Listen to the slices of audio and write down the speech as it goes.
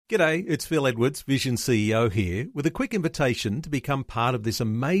G'day, it's Phil Edwards, Vision CEO here, with a quick invitation to become part of this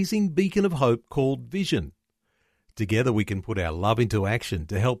amazing beacon of hope called Vision. Together we can put our love into action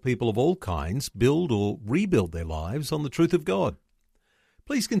to help people of all kinds build or rebuild their lives on the truth of God.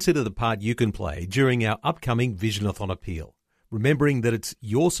 Please consider the part you can play during our upcoming Visionathon appeal, remembering that it's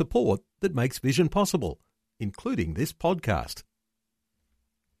your support that makes Vision possible, including this podcast.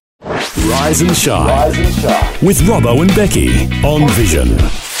 Rise and Shine with Robbo and Becky on Vision.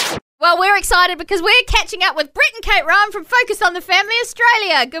 Well, we're excited because we're catching up with Brett and Kate Ryan from Focus on the Family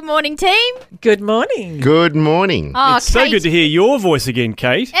Australia. Good morning, team. Good morning. Good morning. Oh, It's so good to hear your voice again,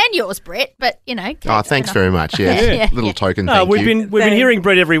 Kate. And yours, Brett, but, you know. Kate, Thanks very much. Yes. Little token thank We've you. been hearing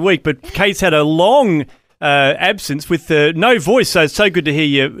Brett every week, but Kate's had a long absence with no voice, so it's so good to hear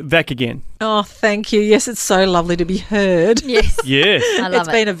you back again. Oh, thank you. Yes, it's so lovely to be heard. Yes. Yes. I love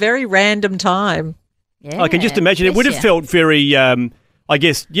It's been a very random time. Yeah. I can just imagine it would have felt very, I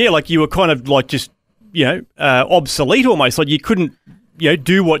guess, like you were kind of like just, obsolete almost, like you couldn't,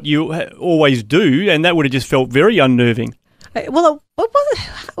 do what you always do, and that would have just felt very unnerving. Well,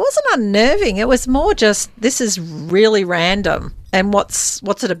 it wasn't unnerving. It was more just, this is really random. And what's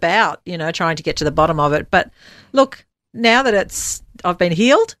it about, trying to get to the bottom of it. But look, now that I've been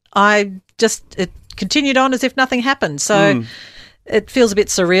healed, it continued on as if nothing happened. So it feels a bit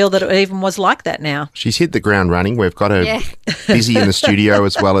surreal that it even was like that now. She's hit the ground running. We've got her busy in the studio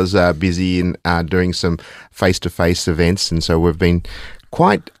as well as busy in doing some face-to-face events. And so we've been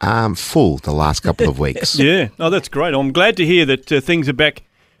quite full the last couple of weeks. Yeah. Oh, that's great. I'm glad to hear that things are back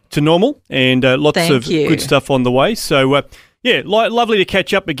to normal and lots of good stuff on the way. So, lovely to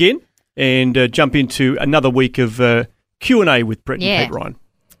catch up again and jump into another week of Q&A with Brett and Kate Ryan.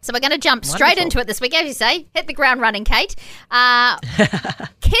 So we're going to jump straight into it this week. As you say, hit the ground running, Kate.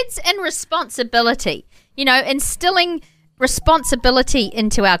 Kids and responsibility. Instilling responsibility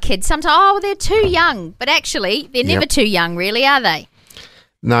into our kids. Sometimes, they're too young. But actually, they're never too young, really, are they?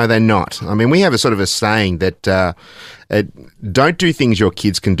 No, they're not. I mean, we have a sort of a saying that don't do things your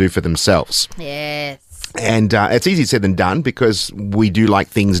kids can do for themselves. Yes. And it's easier said than done because we do like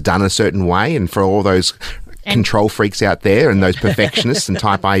things done a certain way, and for all those control freaks out there and those perfectionists and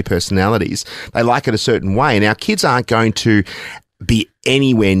type A personalities, they like it a certain way. And our kids aren't going to be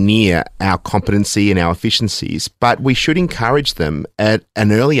anywhere near our competency and our efficiencies, but we should encourage them at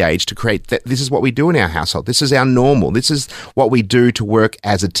an early age to create that this is what we do in our household. This is our normal. This is what we do to work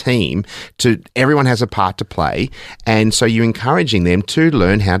as a team. Everyone has a part to play. And so you're encouraging them to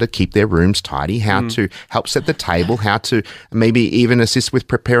learn how to keep their rooms tidy, how to help set the table, how to maybe even assist with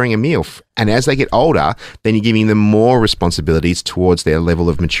preparing a meal. And as they get older, then you're giving them more responsibilities towards their level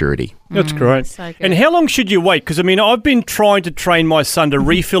of maturity. That's great. So good. And how long should you wait? Because, I've been trying to train my son to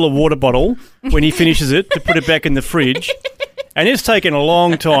refill a water bottle when he finishes it to put it back in the fridge. And it's taken a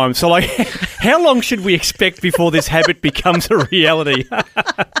long time. So, how long should we expect before this habit becomes a reality?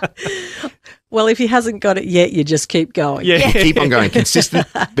 Well, if he hasn't got it yet, you just keep going. Yeah. Keep on going. Consistent.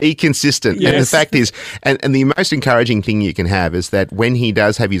 Be consistent. Yes. And the fact is, and the most encouraging thing you can have is that when he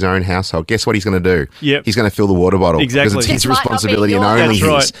does have his own household, guess what he's going to do? Yep. He's going to fill the water bottle. Exactly. Because it's his It might not be responsibility and yours. only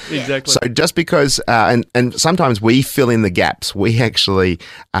That's his. right. Exactly. So just because, and sometimes we fill in the gaps, we actually,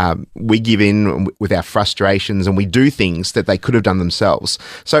 we give in with our frustrations and we do things that they could have done themselves.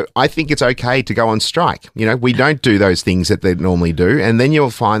 So I think it's okay to go on strike. We don't do those things that they normally do. And then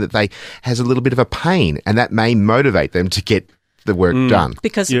you'll find that they has a little bit of a pain, and that may motivate them to get the work done.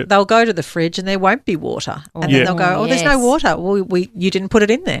 Because they'll go to the fridge and there won't be water. And then they'll go, there's no water. Well, you didn't put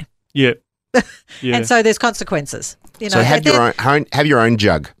it in there. Yeah. And so there's consequences. So have your own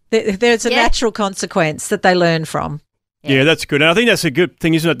jug. There's a natural consequence that they learn from. Yeah, that's good. And I think that's a good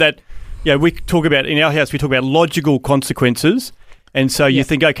thing, isn't it? That, we talk about, in our house, we talk about logical consequences. And so you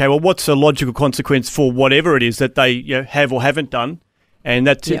think, okay, well, what's a logical consequence for whatever it is that they have or haven't done? And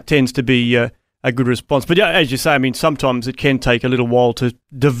that tends to be a good response. But as you say, sometimes it can take a little while to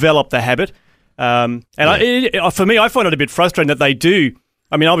develop the habit. For me, I find it a bit frustrating that they do.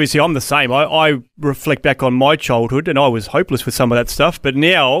 Obviously, I'm the same. I reflect back on my childhood, and I was hopeless with some of that stuff. But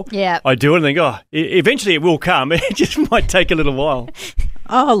now I do it and think, eventually it will come. It just might take a little while.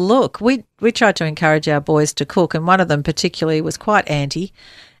 Oh, look, we tried to encourage our boys to cook, and one of them particularly was quite anti.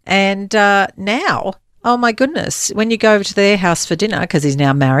 And now, oh my goodness, when you go over to their house for dinner, because he's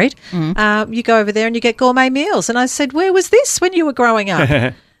now married, you go over there and you get gourmet meals. And I said, where was this when you were growing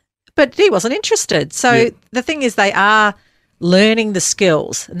up? But he wasn't interested. So the thing is, they are learning the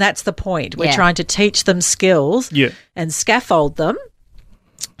skills, and that's the point. We're trying to teach them skills and scaffold them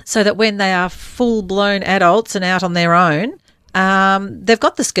so that when they are full-blown adults and out on their own, they've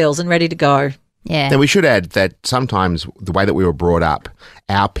got the skills and ready to go. Yeah. Now, we should add that sometimes the way that we were brought up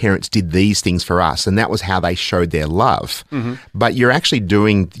our parents did these things for us, and that was how they showed their love. But you're actually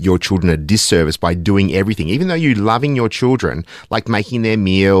doing your children a disservice by doing everything. Even though you're loving your children, like making their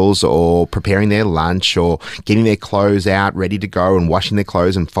meals or preparing their lunch or getting their clothes out ready to go and washing their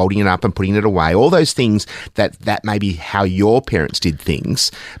clothes and folding it up and putting it away, all those things that may be how your parents did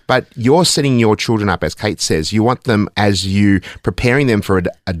things. But you're setting your children up, as Kate says, you want them, as you preparing them for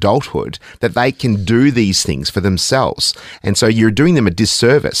adulthood, that they can do these things for themselves. And so you're doing them a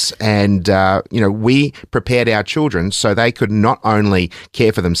disservice. And, we prepared our children so they could not only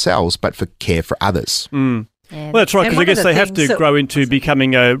care for themselves, but care for others. Well, that's right, because I guess they have to grow into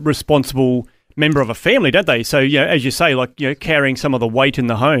becoming a responsible member of a family, don't they? So, as you say, carrying some of the weight in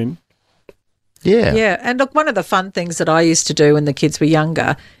the home. Yeah. Yeah. And look, one of the fun things that I used to do when the kids were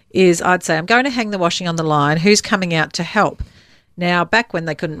younger is I'd say, I'm going to hang the washing on the line. Who's coming out to help? Now, back when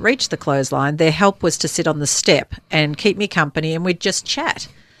they couldn't reach the clothesline, their help was to sit on the step and keep me company, and we'd just chat.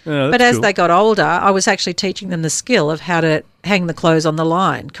 Oh, but as cool. they got older, I was actually teaching them the skill of how to hang the clothes on the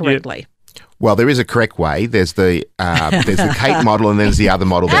line correctly. Well, there is a correct way. There's the Kate model, and there's the other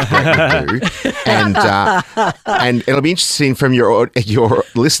model that Brett would do. And it'll be interesting from your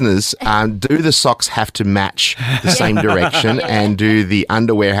listeners. Do the socks have to match the same direction, and do the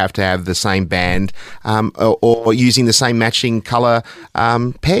underwear have to have the same band, or using the same matching colour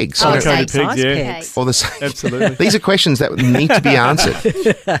pegs? Color-coded pegs, yeah. Or the same. Absolutely. These are questions that need to be answered.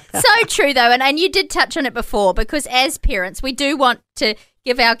 So true, though, and you did touch on it before, because as parents, we do want to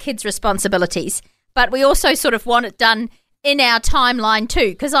give our kids responsibilities, but we also sort of want it done in our timeline too,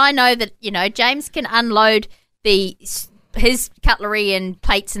 because I know that, James can unload his cutlery and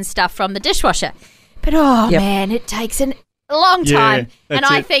plates and stuff from the dishwasher, but man, it takes a long time, and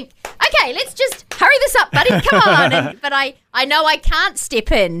I think, okay, let's just hurry this up, buddy, come on. But I know I can't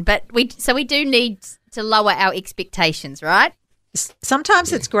step in, but we do need to lower our expectations, right?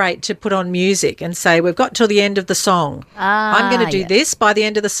 Sometimes it's great to put on music and say, we've got till the end of the song. I'm going to do this by the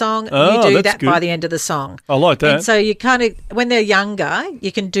end of the song. You do that by the end of the song. I like that. And so you kind of, when they're younger,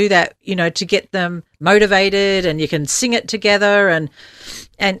 you can do that, to get them motivated, and you can sing it together and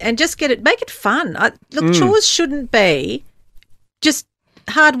just make it fun. Look, chores shouldn't be just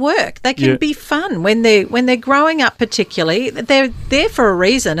hard work. They can be fun when they're growing up. Particularly, they're there for a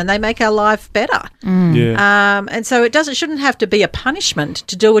reason, and they make our life better. And so it shouldn't have to be a punishment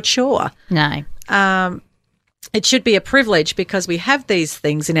to do a chore. No. It should be a privilege, because we have these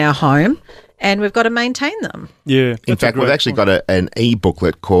things in our home and we've got to maintain them. Yeah. In fact, we've actually got an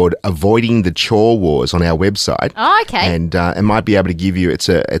e-booklet called Avoiding the Chore Wars on our website. Oh, okay. And it might be able to give you, it's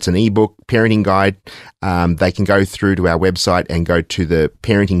an e-book parenting guide. They can go through to our website and go to the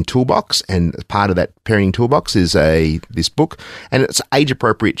parenting toolbox, and part of that parenting toolbox is this book, and it's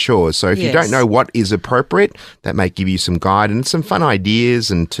age-appropriate chores. So if you don't know what is appropriate, that may give you some guide and some fun ideas,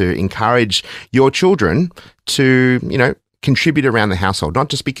 and to encourage your children to, contribute around the household, not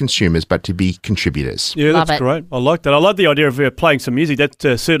just be consumers, but to be contributors. Yeah, that's great. I like that. I like the idea of playing some music. That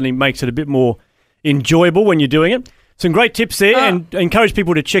certainly makes it a bit more enjoyable when you're doing it. Some great tips there, and encourage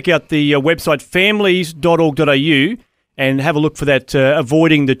people to check out the website families.org.au and have a look for that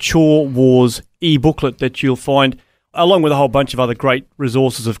Avoiding the Chore Wars e-booklet that you'll find, along with a whole bunch of other great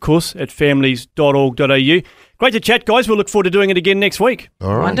resources, of course, at families.org.au. Great to chat, guys. We'll look forward to doing it again next week.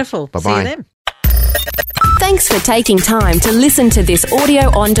 All right. Wonderful. Bye-bye. See you then. Thanks for taking time to listen to this audio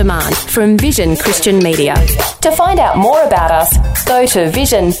on demand from Vision Christian Media. To find out more about us, go to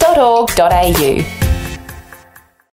vision.org.au.